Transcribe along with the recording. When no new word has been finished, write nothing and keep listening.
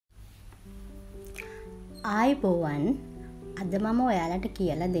ආයිබෝවන් අද මම ඔයාලට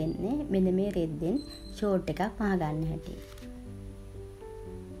කියලා දෙන්නේ මෙන්න මේ රෙද්දෙන් ෂෝට් එකක් මහගන්න හැටි.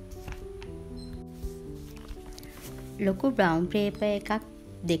 ලොකු බ්‍රවුන් පේපර් එකක්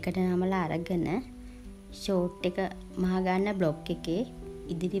දෙකට නමලා අරගෙන ෂෝට් එක මහගන්න බ්ලොක් එකේ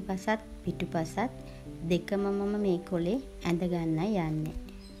ඉදිරිපසත් පිටුපසත් දෙකම මම මේ කොලේ ඇඳ ගන්නයි යන්නේ.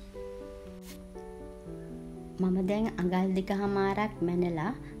 මම දැන් අඟල් දෙකමාරක්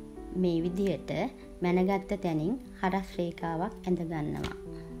මැනලා මේ විදිහට මැනගත්ත තැනින් හරස් රේඛාවක් ඇඳ ගන්නවා.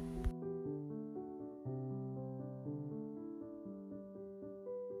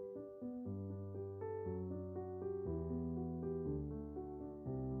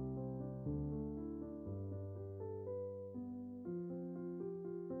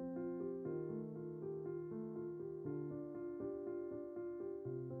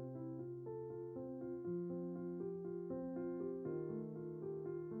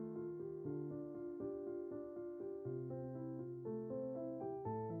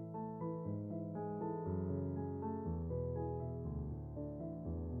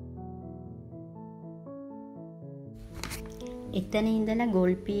 එතන ඉඳලා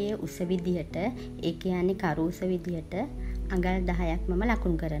ගොල්පියේ උස විදිහට ඒ කියන්නේ කරුස විදිහට අඟල් 10ක් මම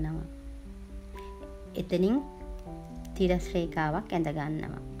ලකුණු කරනවා. එතනින් තිරස් රේඛාවක් ඇඳ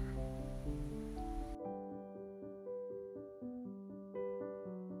ගන්නවා.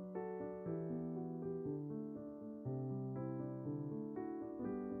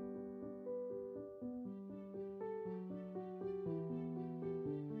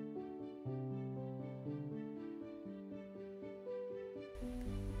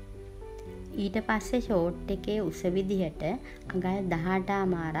 ඊට පස්සේ ෂෝට් එකේ උස විදිහට අඟල්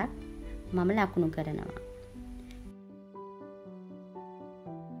 18මාරක් මම ලකුණු කරනවා.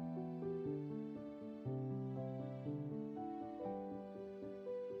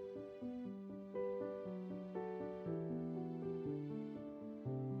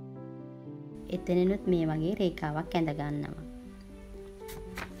 එතනිනුත් මේ වගේ රේඛාවක් ඇඳ ගන්නවා.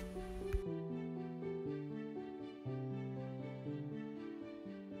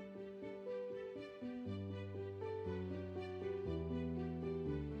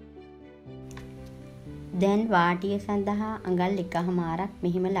 දැන් වාටිය සඳහා අඟල් 1මාරක්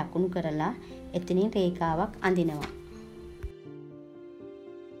මෙහිම ලකුණු කරලා එතනින් රේඛාවක් අඳිනවා.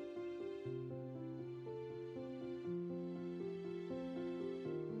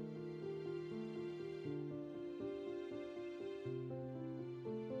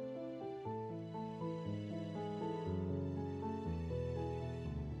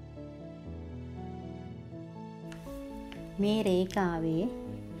 මේ රේඛාවේ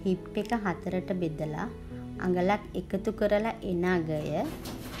හිප් එක 4ට බෙදලා අඟලක් එකතු කරලා එන අගය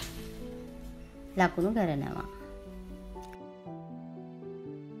ලකුණු කරනවා.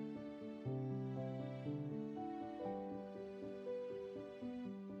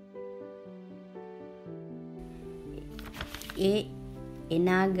 ඒ එන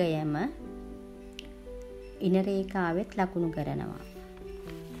අගයම ඉන රේඛාවෙත් ලකුණු කරනවා.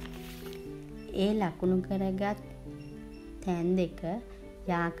 ඒ ලකුණු කරගත් තැන් දෙක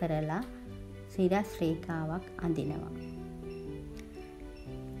යා කරලා සිරස් රේඛාවක් අඳිනවා.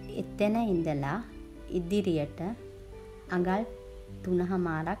 එතන ඉඳලා ඉදිරියට අඟල්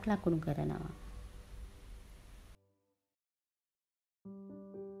 3මාරක් ලකුණු කරනවා.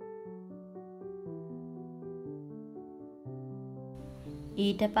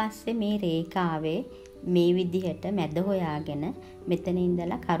 ඊට පස්සේ මේ රේඛාවේ මේ විදිහට මැද හොයාගෙන මෙතන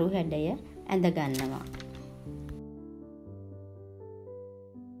ඉඳලා කරු හැඩය ඇඳ ගන්නවා.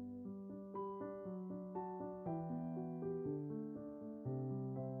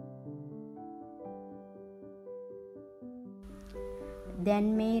 දැන්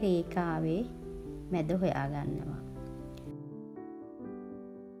මේ රේඛාවේ මැද හොයා ගන්නවා.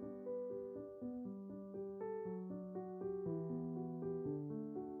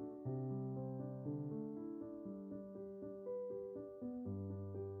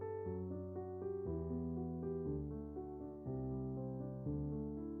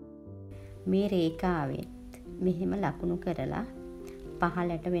 මේ රේඛාවෙත් මෙහෙම ලකුණු කරලා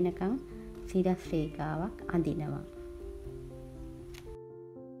පහළට වෙනකන් සිරස් රේඛාවක් අඳිනවා.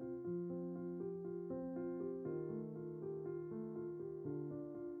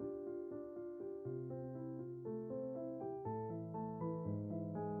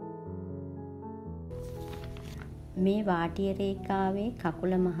 මේ වාටිය රේඛාවේ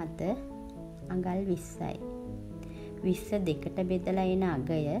කකුල මහත අඟල් 20යි. 20 දෙකට බෙදලා එන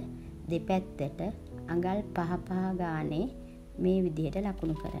අගය දෙපැත්තට අඟල් 5 ගානේ මේ විදිහට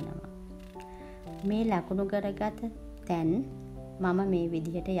ලකුණු කරනවා. මේ ලකුණු කරගත තැන් මම මේ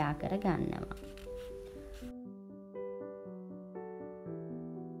විදිහට යා කර ගන්නවා.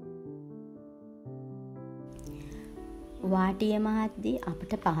 වාටිය මහද්දී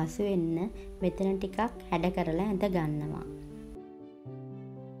අපට පහසු වෙන්න මෙතන ටිකක් හැඩ කරලා ඇඳ ගන්නවා.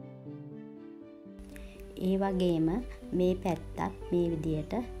 ඒ වගේම මේ පැත්තත් මේ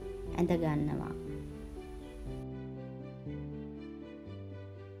විදියට ඇඳ ගන්නවා.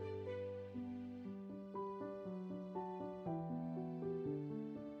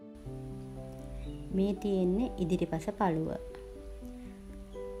 මේ තියෙන්නේ ඉදිරිපස පළුව.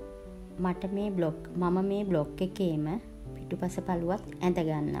 මම මේ බ්ලොක් එකේම පිටුපස පළුවත් ඇඳ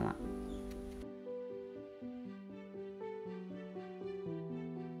ගන්නවා.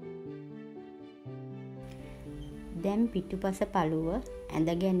 දැන් පිටුපස පළුව ඇඳ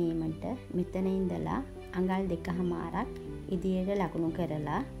ගැනීමට මෙතන ඉඳලා අඟල් 2.5ක් ඉදිරියට ලකුණු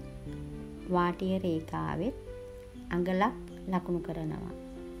කරලා වාටිය රේඛාවෙත් අඟලක් ලකුණු කරනවා.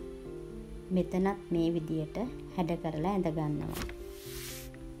 මෙතනත් මේ විදියට හැඩ කරලා ඇඳ ගන්නවා.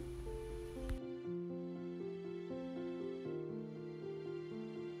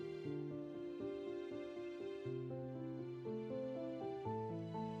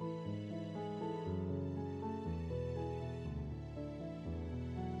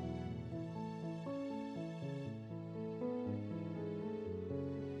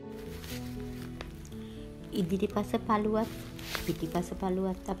 ඉදිරිපස පළුවත් පිටිපස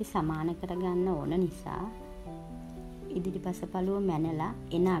පළුවත් අපි සමාන කරගන්න ඕන නිසා ඉදිරිපස පළුව මැනලා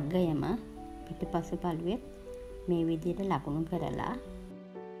එන අගයම පිටිපස පළුවෙත් මේ විදිහට ලකුණු කරලා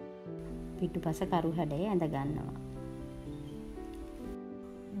පිටුපස කරු හැඩය ඇඳ ගන්නවා.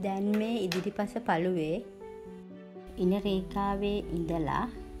 දැන් මේ ඉදිරිපස පළුවේ ඉන රේඛාවේ ඉඳලා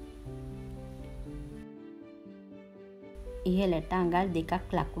ඉහළට අඟල් 2ක්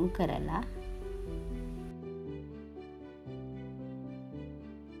ලකුණු කරලා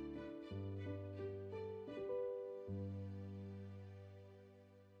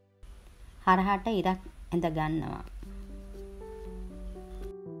හරහට ඉරක් ඇඳ ගන්නවා.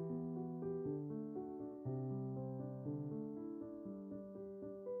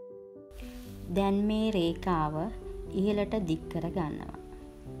 දැන් මේ රේඛාව ඉහළට දික් කර ගන්නවා.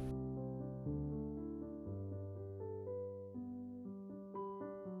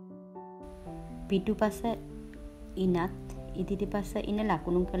 පිටුපස ඉනත් ඉදිරිපස ඉන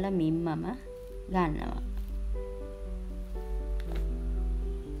ලකුණු කළ මිම්මම ගන්නවා.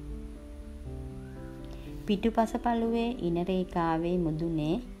 පිටුපස පළුවේ ඉන රේඛාවේ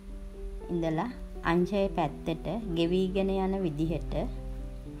මුදුනේ ඉඳලා අංශය පැත්තට ගෙවිගෙන යන විදිහට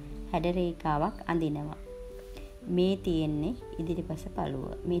හැඩ රේඛාවක් අඳිනවා. මේ තියෙන්නේ ඉදිරිපස පළුව,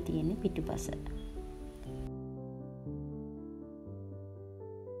 මේ තියෙන්නේ පිටුපස.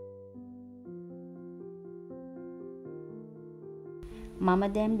 මම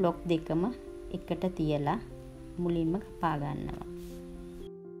දැන් බ්ලොක් දෙකම එකට තියලා මුලින්ම කපා ගන්නවා.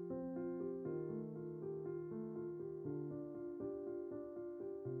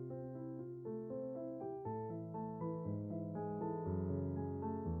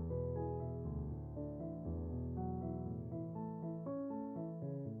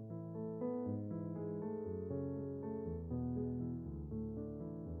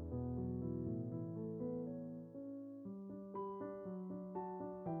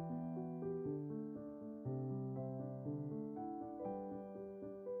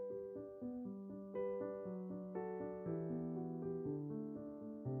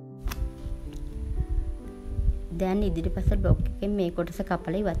 දැන් ඉදිරිපස බ්ලොක් එකෙන් මේ කොටස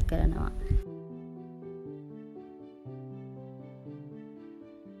කපලා ඉවත් කරනවා.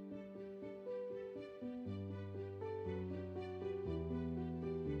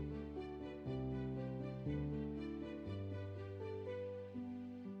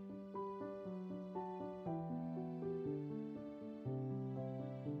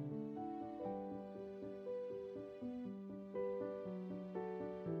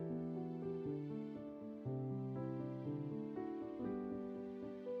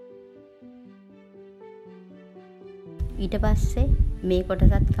 ඊට පස්සේ මේ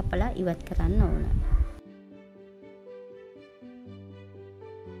කොටසත් කපලා ඉවත් කරන්න ඕන.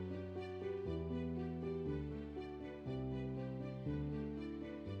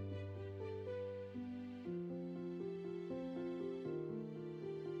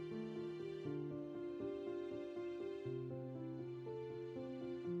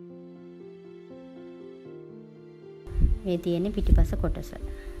 මේ තියෙන්නේ පිටිපස කොටස.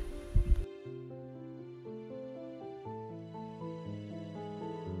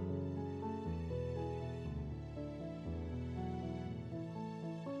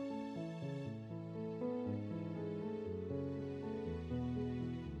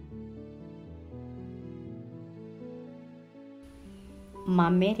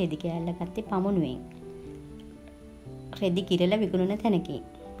 මම මේ රෙදි කෑල්ල ගත්තේ පමුණුවෙන්. රෙදි කිරලා විකුණන තැනකින්.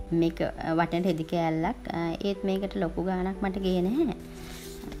 මේක වටේට රෙදි කෑල්ලක්. ඒත් මේකට ලොකු ගාණක් මට ගියේ නැහැ.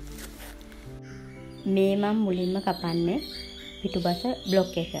 මේ මම මුලින්ම කපන්නේ පිටුපස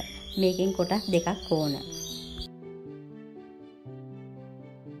බ්ලොක් එක. මේකෙන් කොටස් දෙකක් ඕන.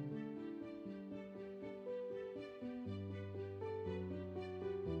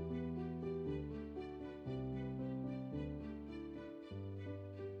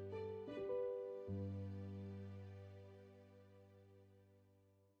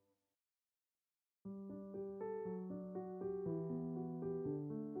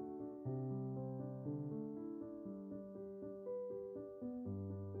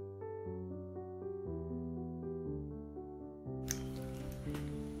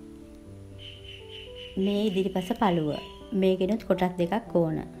 මේ ඉදිරිපස පළුව. මේකෙනුත් කොටස් දෙකක්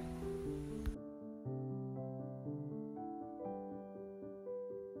ඕන.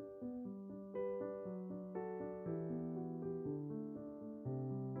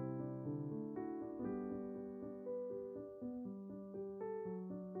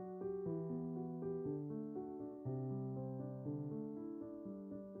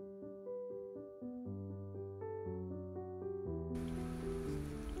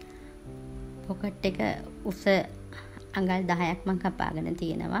 පොකට් එක උස අඟල් 10ක් මම කපාගෙන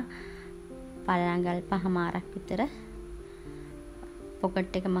තියෙනවා. පළ අඟල් 5මාරක් විතර.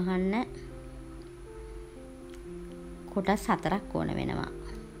 පොකට් එක මහන්න කොටස් 4ක් ඕන වෙනවා.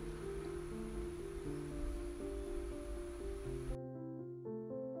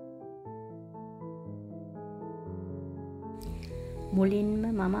 මුලින්ම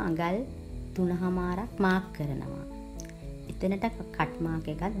මම අඟල් 3මාරක් මාක් කරනවා. එතනට කට් මාක්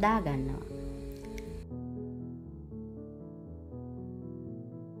එකක් දාගන්නවා.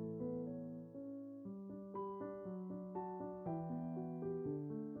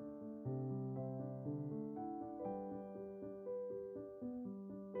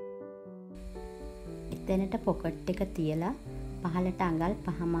 එතනට පොකට් එක තියලා පහළට අඟල්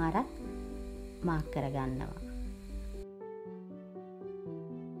 5මාරක් මාක් කරගන්නවා.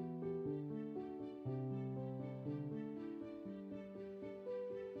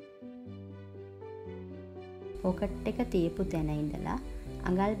 පොකට් එක තියපු තැන ඉඳලා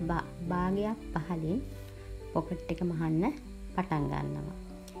අඟල් භාගයක් පහළින් පොකට් එක මහන්න පටන් ගන්නවා.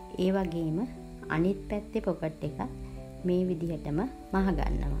 ඒ වගේම අනිත් පැත්තේ පොකට් එක මේ විදිහටම මහ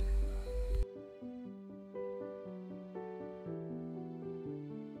ගන්නවා.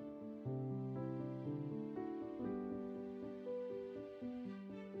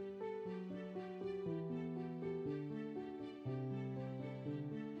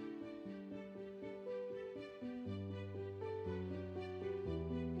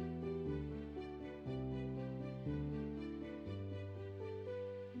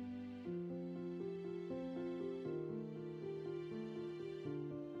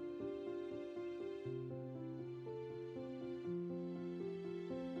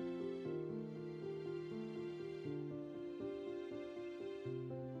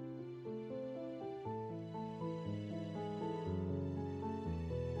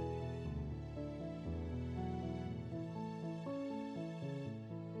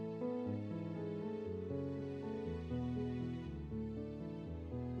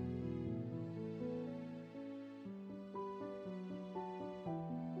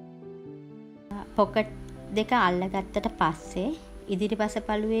 පොකට් දෙක අල්ලගත්තට පස්සේ ඉදිරිපස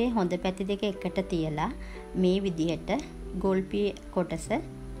පළුවේ හොඳ පැති දෙක එකට තියලා මේ විදිහට ගොල්පි කොටස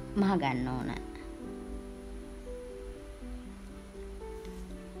මහ ගන්න ඕන.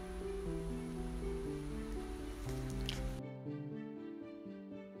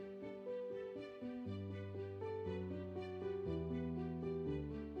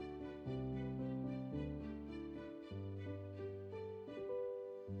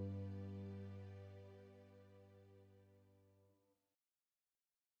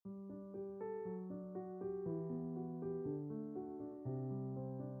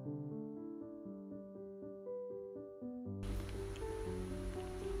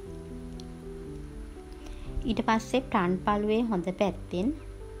 ඊට පස්සේ ෆ්‍රන්ට් පළුවේ හොඳ පැත්තෙන්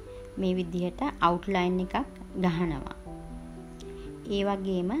මේ විදිහට අවුට්ලයින් එකක් ගහනවා. ඒ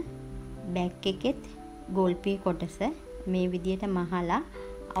වගේම බෑක් එකෙත් ගොල්පී කොටස මේ විදිහට මහලා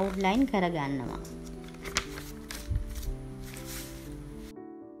අවුට්ලයින් කරගන්නවා.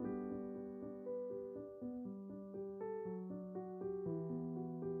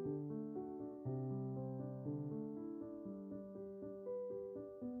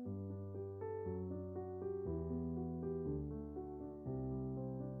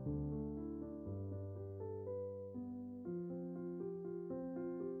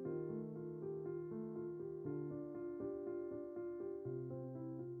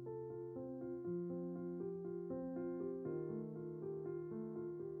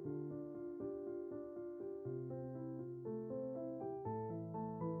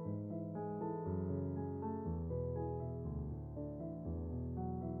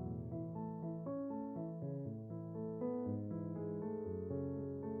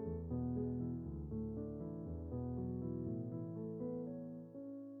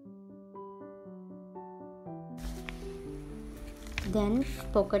 දැන්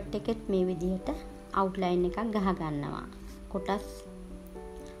පොකට් එකෙත් මේ විදිහට අවුට්ලයින් එකක් ගහ ගන්නවා. කොටස්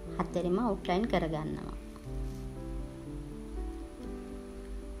 4ෙම අවුට්ලයින් කර ගන්නවා.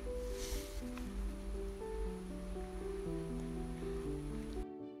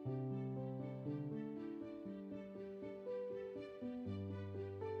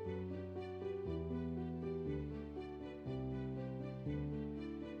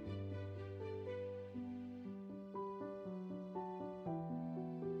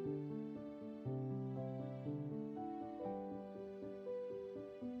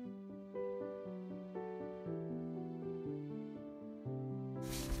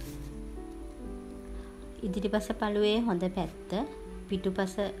 ඉදිරිපස පළුවේ හොඳ පැත්ත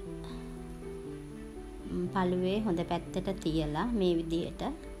පිටුපස පළුවේ හොඳ පැත්තට තියලා මේ විදිහට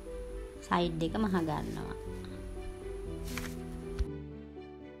සයිඩ් එක මහ ගන්නවා.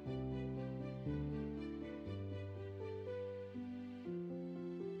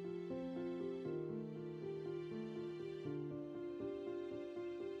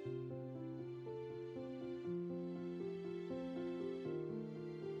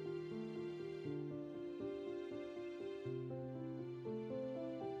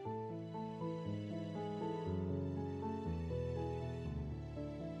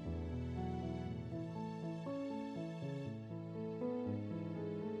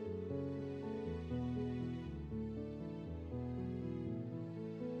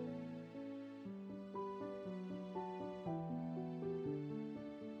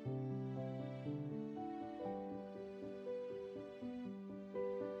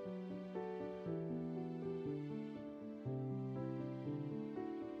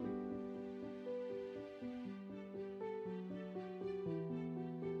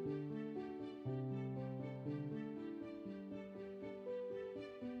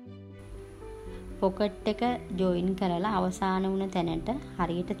 පොකට් එක ජොයින් කරලා අවසාන වුණ තැනට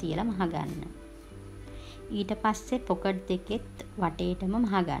හරියට තියලා මහ ගන්න. ඊට පස්සේ පොකට් දෙකෙත් වටේටම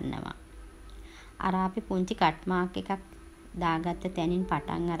මහ ගන්නවා. අර අපි පුංචි කට් මාක් එකක් දාගත්ත තැනින්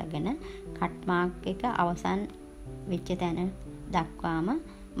පටන් අරගෙන කට් මාක් එක අවසන් වෙච්ච තැන දක්වාම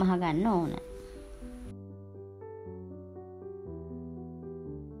මහ ගන්න ඕන.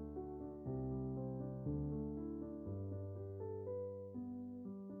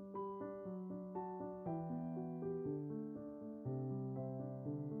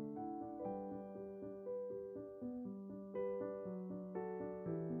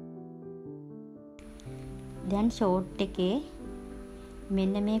 දැන් ෂෝට් එකේ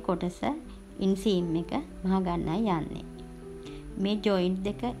මෙන්න මේ කොටස ඉන්සීම් එක මහ ගන්නයි යන්නේ. මේ ජොයින්ට්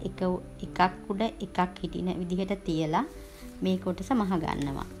දෙක එකක් උඩ එකක් හිටින විදිහට තියලා මේ කොටස මහ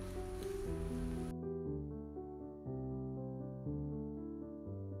ගන්නවා.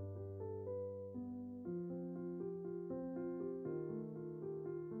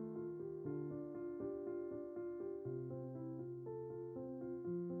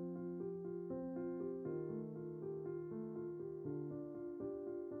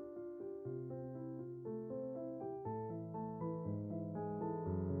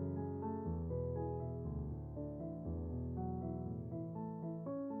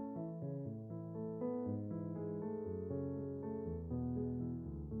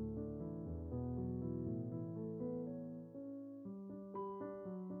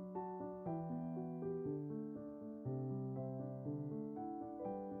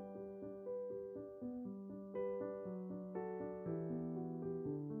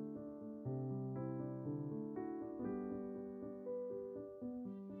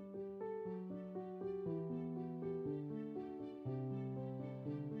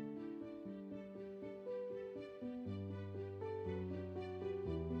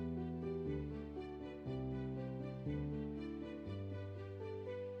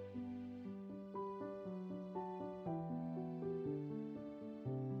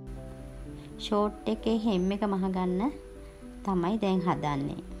 ෂෝට් එකේ hem එක මහ ගන්න තමයි දැන්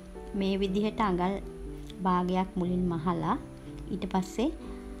හදන්නේ. මේ විදිහට අඟල් භාගයක් මුලින් මහලා ඊට පස්සේ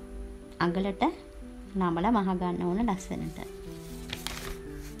අඟලට නමලා මහ ගන්න ඕන ලස්සනට.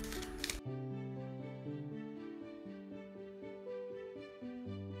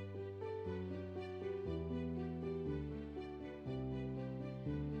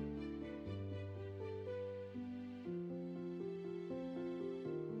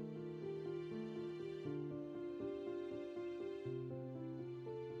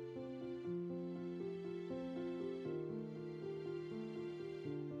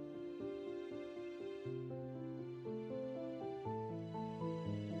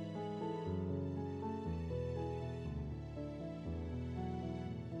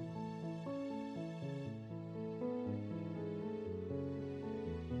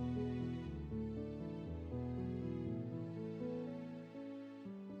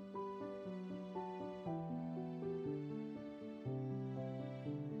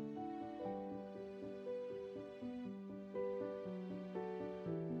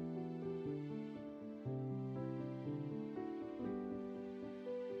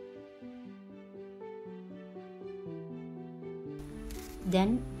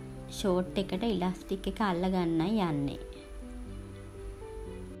 දැන් ෂෝට් එකට ඉලාස්ටික් එක අල්ල ගන්නයි යන්නේ.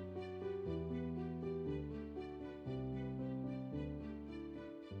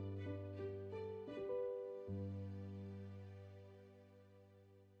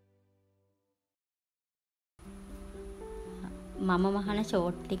 මම වහන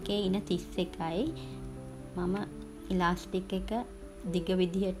ෂෝට් එකේ ඉන 31යි. මම ඉලාස්ටික් එක දිග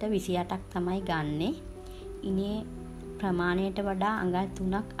විදිහට 28ක් තමයි ගන්නෙ. ඉනේ ප්‍රමාණයට වඩා අඟල්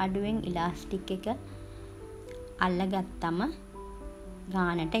 3ක් අඩුවෙන් ඉලාස්ටික් එක අල්ලගත්තම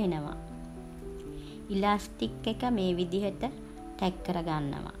ගානට එනවා. ඉලාස්ටික් එක මේ විදිහට ටැග්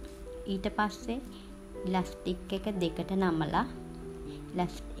කරගන්නවා. ඊට පස්සේ ඉලාස්ටික් එක දෙකට නමලා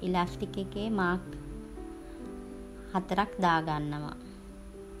ඉලාස්ටික් එකේ මාක් 4ක් දාගන්නවා.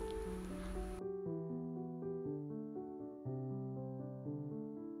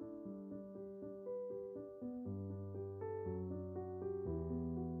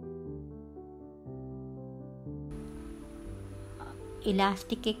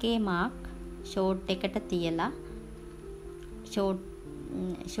 ඉලාස්ටික් එකේ මාක් ෂෝට් එකට තියලා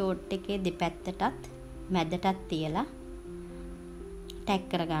ෂෝට් එකේ දෙපැත්තටත් මැදටත් තියලා ටැග්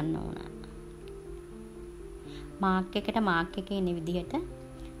කරගන්න ඕන. මාක් එකට මාක් එකේ එන විදිහට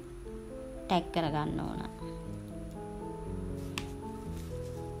ටැග් කරගන්න ඕන.